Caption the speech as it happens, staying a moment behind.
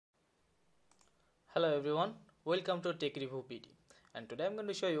Hello everyone, welcome to TechReviewBD, and today I'm going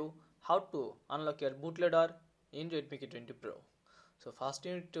to show you how to unlock your bootloader in Redmi K20 Pro. So first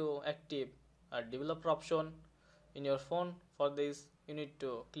you need to active a developer option in your phone. For this you need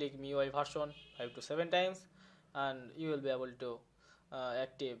to click MIUI version 5 to 7 times and you will be able to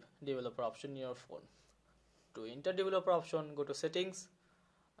active developer option in your phone. To enter developer option, go to settings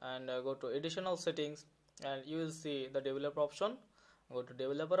and go to additional settings and you will see the developer option. Go to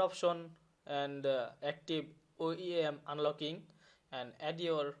developer option and active OEM unlocking and add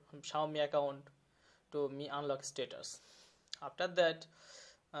your Xiaomi account to Mi Unlock status. After that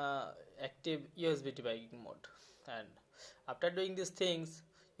active USB Debugging mode, and after doing these things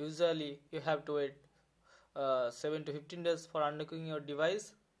usually you have to wait 7 to 15 days for unlocking your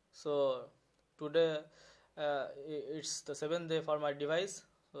device. So today it's the 7th day for my device.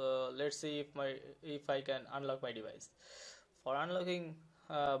 Let's see if I can unlock my device. For unlocking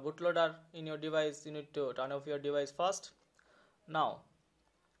bootloader in your device, you need to turn off your device first. Now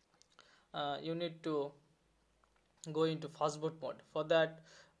you need to go into Fastboot mode. For that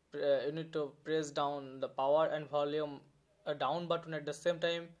you need to press down the power and volume down button at the same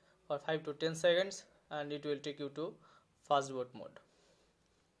time for 5 to 10 seconds and it will take you to Fastboot mode.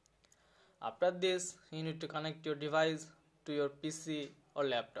 After this you need to connect your device to your PC or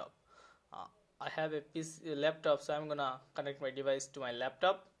laptop. I have a laptop, so I'm gonna connect my device to my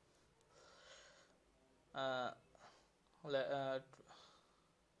laptop.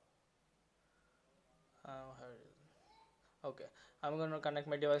 Okay, I'm gonna connect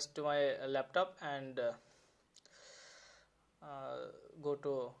my device to my laptop and go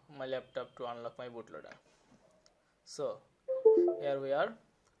to my laptop to unlock my bootloader. So here we are.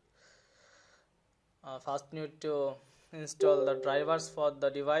 First you need to install the drivers for the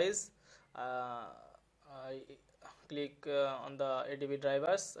device. I click on the Adb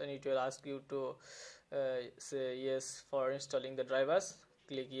Drivers and it will ask you to say yes for installing the drivers.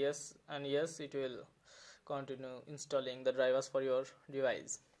 Click yes, and yes, it will continue installing the drivers for your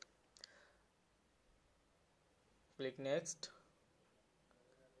device. Click next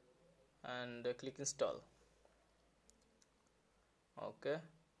and click install. Okay,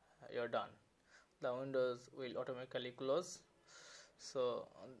 you're done. The windows will automatically close. So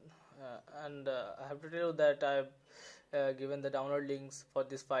I have to tell you that I have given the download links for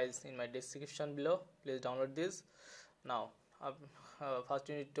these files in my description below. Please download this. Now first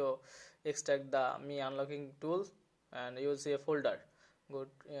you need to extract the Mi unlocking tool and you will see a folder. Go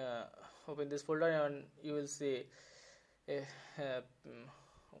open this folder and you will see a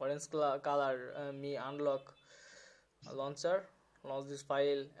orange color Mi unlock launcher. Launch this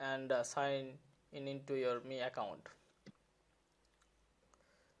file and sign in into your Mi account.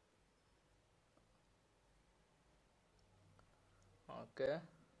 Okay,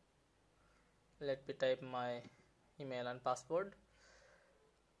 let me type my email and password.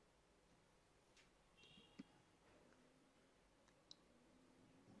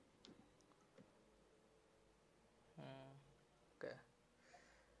 Okay,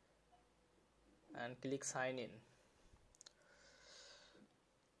 and click sign in.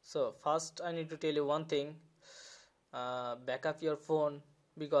 So first I need to tell you one thing, back up your phone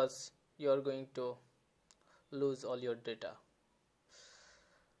because you are going to lose all your data.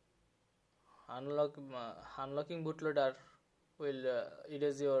 Unlocking bootloader will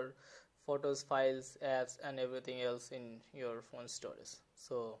erase your photos, files, apps and everything else in your phone storage.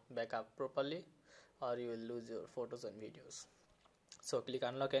 So back up properly or you will lose your photos and videos. So click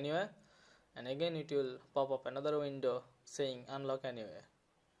unlock anywhere and again it will pop up another window saying unlock anywhere.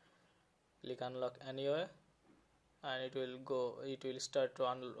 Click unlock anywhere and it will start to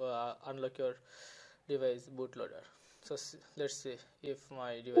unlock your device bootloader. So let's see if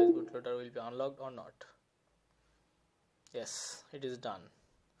my device bootloader will be unlocked or not. Yes, it is done.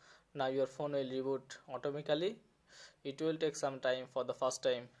 Now your phone will reboot automatically. It will take some time for the first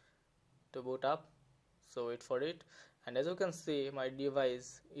time to boot up, so wait for it. And as you can see, my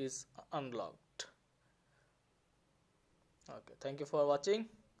device is unlocked. Okay, thank you for watching.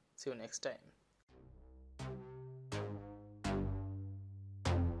 See you next time.